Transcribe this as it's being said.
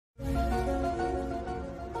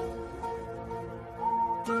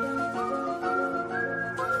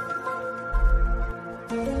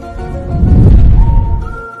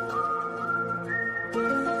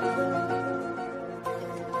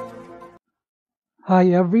Hi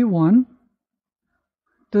everyone,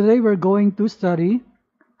 today we're going to study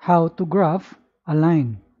how to graph a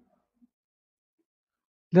line.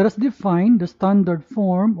 Let us define the standard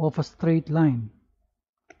form of a straight line.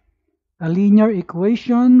 A linear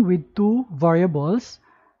equation with two variables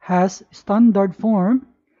has standard form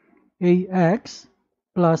ax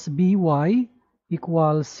plus by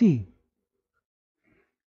equals c,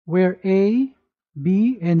 where a,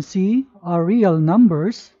 b, and c are real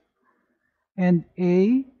numbers and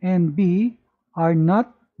a and b are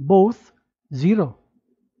not both 0.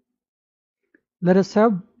 Let us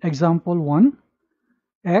have example 1.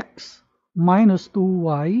 X minus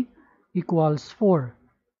 2y equals 4.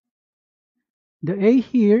 The a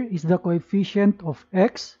here is the coefficient of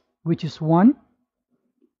x, which is 1.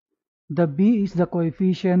 The b is the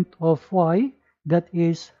coefficient of y, that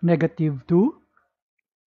is negative 2.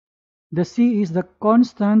 The c is the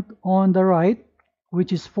constant on the right,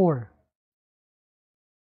 which is 4.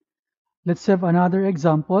 Let's have another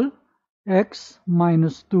example. X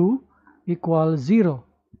minus 2 equals 0.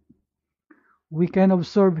 We can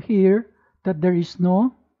observe here that there is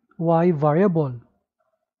no y variable.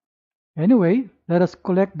 Anyway, let us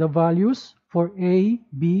collect the values for a,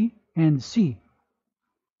 b, and c.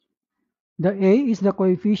 The a is the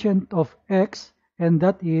coefficient of x, and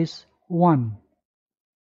that is 1.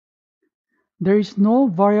 There is no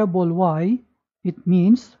variable y. It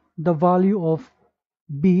means the value of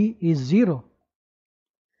b is 0.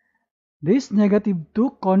 This negative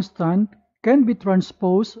 2 constant can be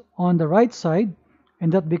transposed on the right side,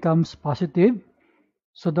 and that becomes positive.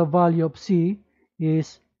 So the value of c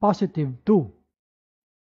is positive 2.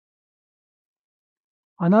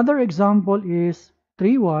 Another example is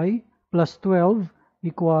 3y plus 12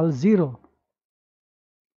 equals 0.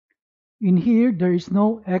 In here, there is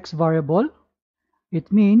no x variable.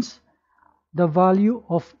 It means the value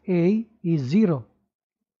of a is 0.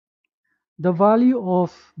 The value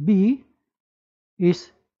of b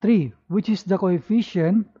is 3, which is the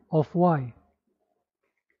coefficient of y.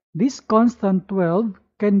 This constant 12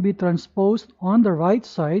 can be transposed on the right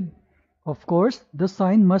side. Of course, the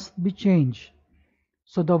sign must be changed.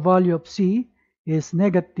 So the value of c is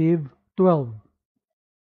negative 12.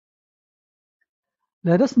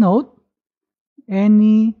 Let us note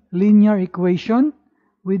any linear equation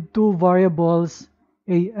with two variables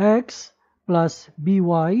ax plus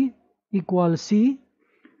by equals c,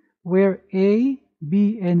 where a,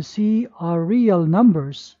 b, and c are real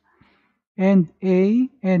numbers and a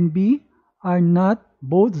and b are not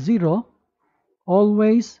both 0,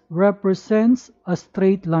 always represents a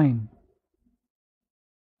straight line.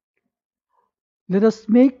 Let us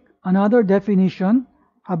make another definition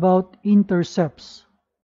about intercepts.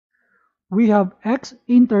 We have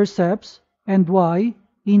x-intercepts and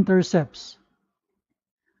y-intercepts.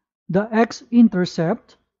 The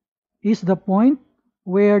x-intercept is the point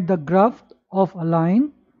where the graph of a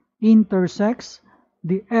line intersects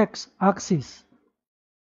the x-axis.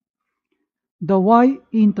 The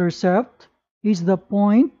y-intercept is the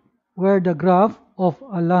point where the graph of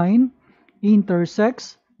a line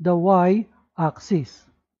intersects the y-axis.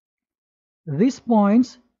 These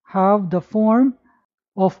points have the form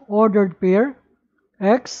of ordered pair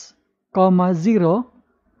x, 0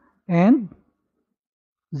 and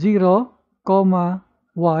 0,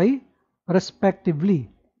 y respectively.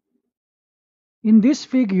 In this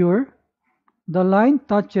figure, the line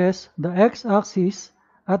touches the x-axis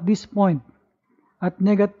at this point at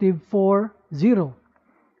negative 4, 0.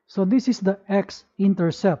 So this is the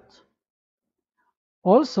x-intercept.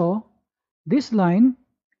 Also, this line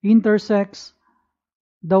intersects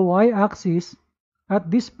the y-axis at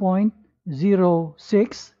this point 0,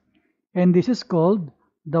 6, and this is called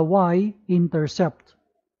the y-intercept.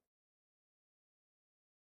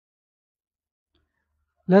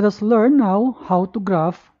 Let us learn now how to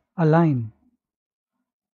graph a line.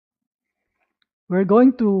 We're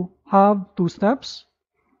going to have two steps.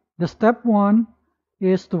 The step 1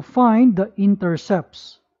 is to find the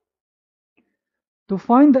intercepts. To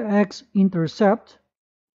find the x-intercept,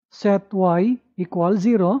 set y equals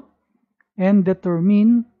 0 and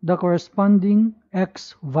determine the corresponding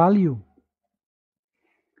x value.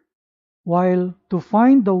 While to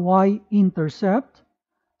find the y-intercept,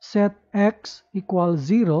 set x equals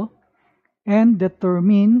 0 and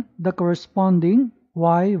determine the corresponding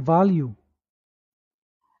y value.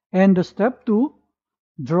 And the step 2,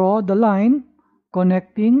 draw the line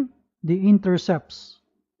connecting the intercepts.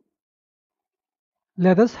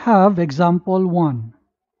 Let us have example 1.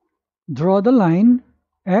 Draw the line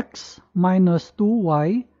x minus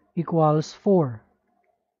 2y equals 4.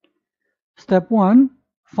 Step 1.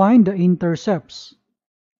 Find the intercepts.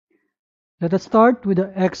 Let us start with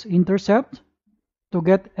the x-intercept. To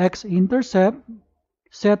get x-intercept,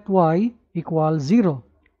 set y equals 0.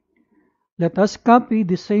 Let us copy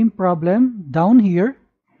the same problem down here,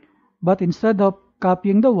 but instead of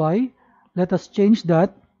copying the y, let us change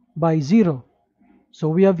that by 0. So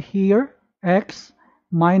we have here x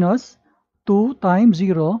minus 2 times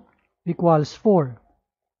 0 equals 4.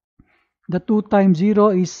 The 2 times 0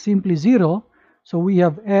 is simply 0, so we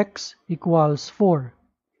have x equals 4.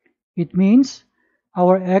 It means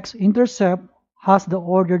our x-intercept has the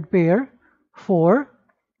ordered pair 4,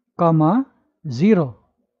 0.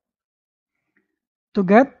 To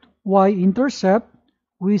get y-intercept,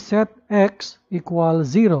 we set x equals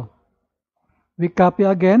 0. We copy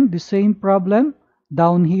again the same problem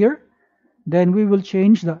down here. Then we will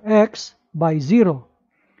change the x by 0.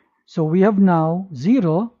 So we have now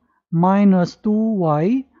 0 minus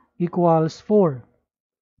 2y equals 4.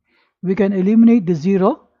 We can eliminate the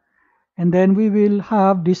 0, and then we will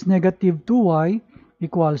have this negative 2y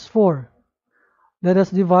equals 4. Let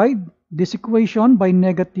us divide this equation by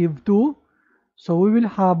negative 2. So we will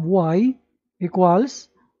have y equals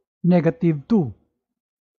negative 2.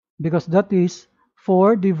 Because that is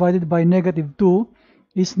 4 divided by negative 2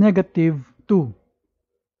 is negative 2.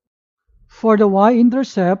 For the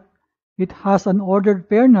y-intercept, it has an ordered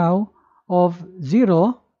pair now of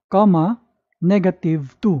 0,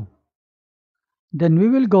 negative 2. Then we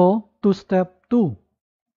will go to step 2.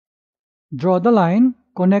 Draw the line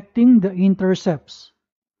connecting the intercepts.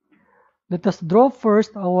 Let us draw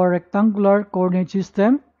first our rectangular coordinate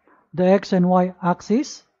system, the x and y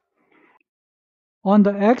axis. On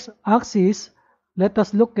the x-axis, let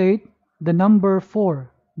us locate the number 4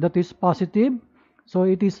 that is positive. So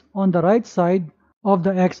it is on the right side of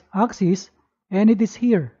the x-axis and it is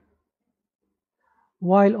here.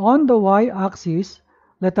 While on the y-axis,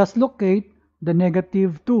 let us locate the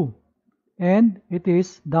negative 2 and it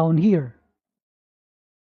is down here.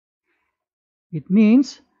 It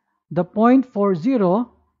means the point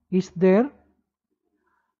 0 is there,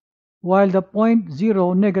 while the point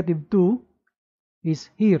 0, negative 2 is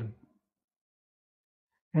here.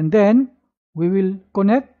 And then we will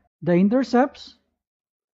connect the intercepts,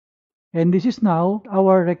 and this is now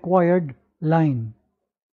our required line.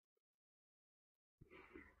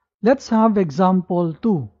 Let's have example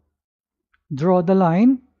 2. Draw the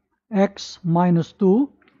line x minus 2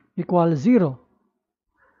 equals 0.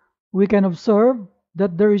 We can observe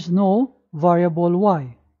that there is no variable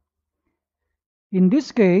y. In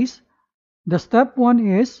this case, the step 1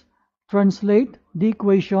 is translate the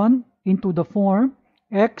equation into the form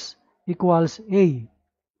x equals a.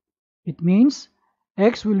 It means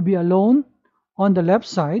x will be alone on the left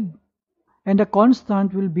side and the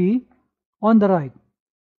constant will be on the right.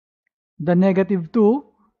 The negative 2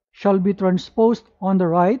 shall be transposed on the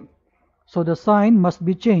right, so the sign must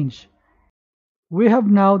be changed. We have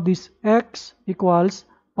now this x equals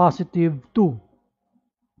positive 2.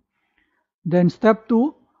 Then step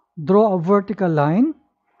 2, draw a vertical line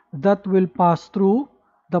that will pass through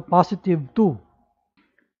the positive 2.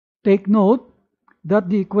 Take note that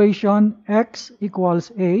the equation x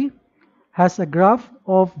equals a has a graph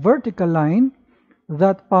of vertical line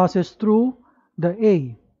that passes through the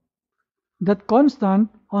a. That constant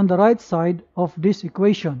on the right side of this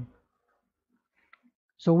equation.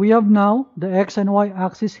 So we have now the x and y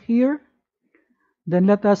axis here. Then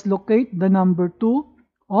let us locate the number 2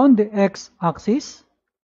 on the x-axis.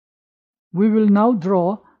 We will now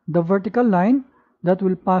draw the vertical line that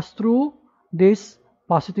will pass through this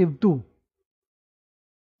positive 2.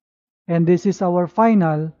 And this is our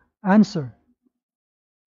final answer.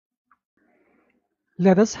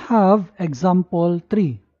 Let us have example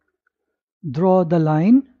 3. Draw the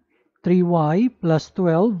line 3y plus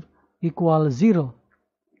 12 equals 0.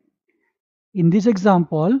 In this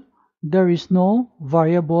example, there is no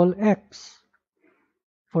variable x.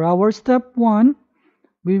 For our step 1,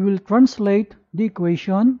 we will translate the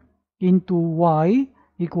equation into y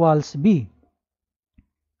equals b.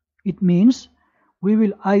 It means we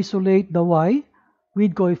will isolate the y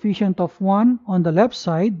with coefficient of 1 on the left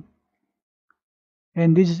side,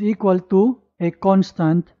 and this is equal to a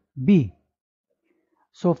constant b.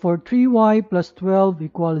 So for 3y plus 12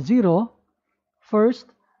 equals 0, first,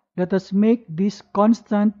 let us make this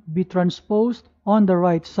constant be transposed on the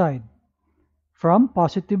right side. From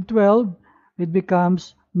positive 12, it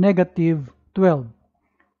becomes negative 12.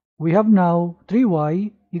 We have now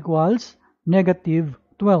 3y equals negative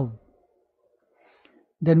 12.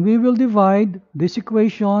 Then we will divide this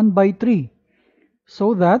equation by 3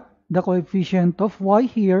 so that the coefficient of y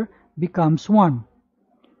here becomes 1.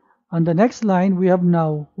 On the next line, we have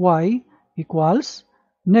now y equals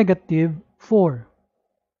negative 4.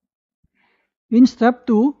 In step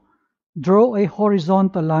 2, draw a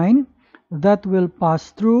horizontal line that will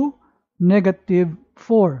pass through negative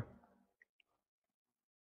 4.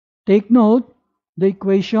 Take note, the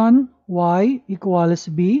equation y equals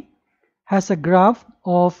b has a graph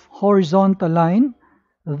of horizontal line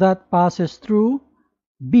that passes through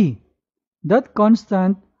b, that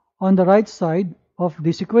constant on the right side of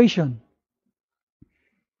this equation.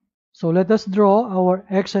 So let us draw our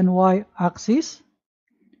x and y axis.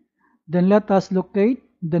 Then let us locate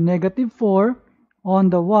the negative 4 on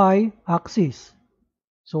the y-axis.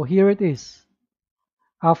 So here it is.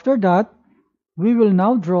 After that, we will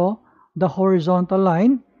now draw the horizontal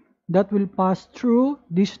line that will pass through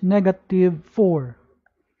this negative 4.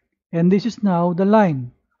 And this is now the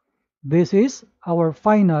line. This is our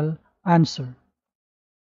final answer.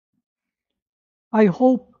 I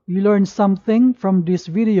hope you learned something from this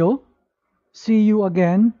video. See you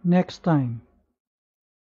again next time.